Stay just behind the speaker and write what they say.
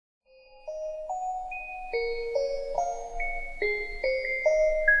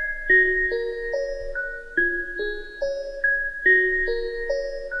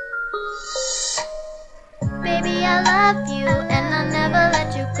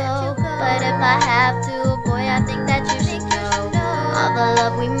I have to, boy, I think that you should know. All the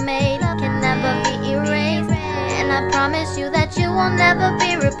love we made can never be erased, and I promise you that you will never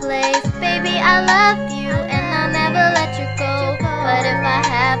be replaced. Baby, I love you, and I'll never let you go. But if I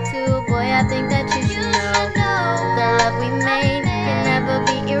have to, boy, I think that you should know. The love we made can never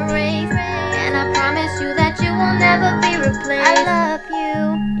be erased, and I promise you that you will never be replaced. I love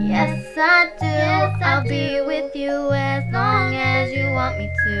you, yes I do. I'll be with you as long as you want me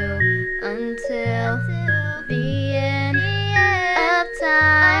to, until the end of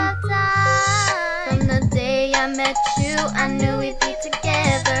time. From the day I met you, I knew we'd be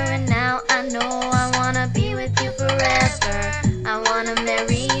together, and now I know I wanna be with you forever. I wanna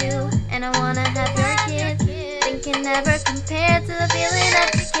marry you, and I wanna have your kids. Thinking never compared to the feeling of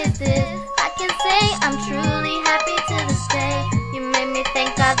your kisses. I can say I'm truly happy to this day. You made me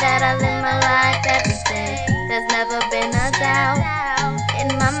thank God that I live my life every day. There's never been a doubt in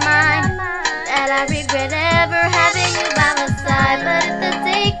my mind that I regret ever having you by my side. But if the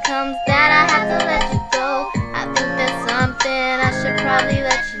day comes that I have to let you go, I think there's something I should probably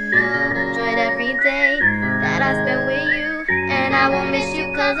let you know. Enjoyed every day that I spent with you, and I won't miss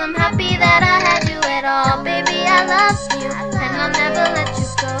you, cause I'm happy that I had you at all. Baby, I love you, and I'll never let you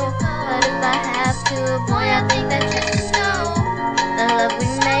go. But if I have to, boy, I think that you should know. The love we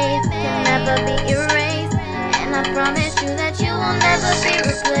made can never be erased, and I promise you that you will never be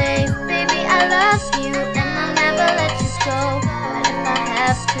replaced. Baby, I love you, and I'll never let you go. But if I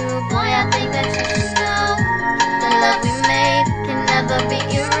have to, boy, I think that you should know. The love we made can never be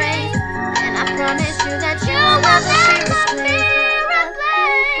erased, and I promise you that you will never be replaced.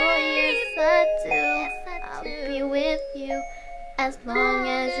 Boy, yes I do. I'll be with you as long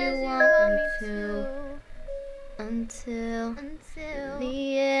as you want me to, until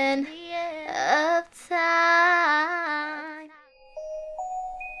the end of time.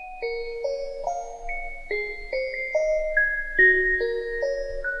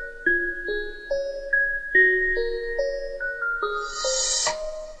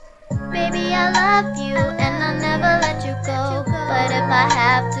 Baby, I love you, and I'll never let you go. But if I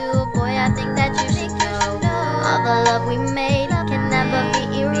have to, boy, I think that you should know. All the love we made can never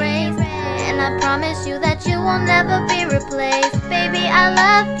be erased, and I promise you that you will never be replaced. Baby, I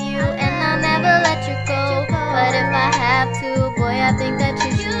love you, and I'll never let you go. But if I have to, boy, I think that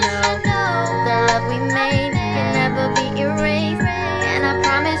you should know. The love we made can never be erased, and I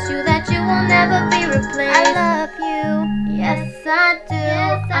promise you that you will never be replaced. I love you, yes I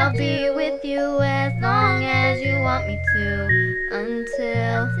do. I'll be with you as long as you want me to,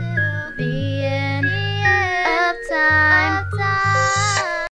 until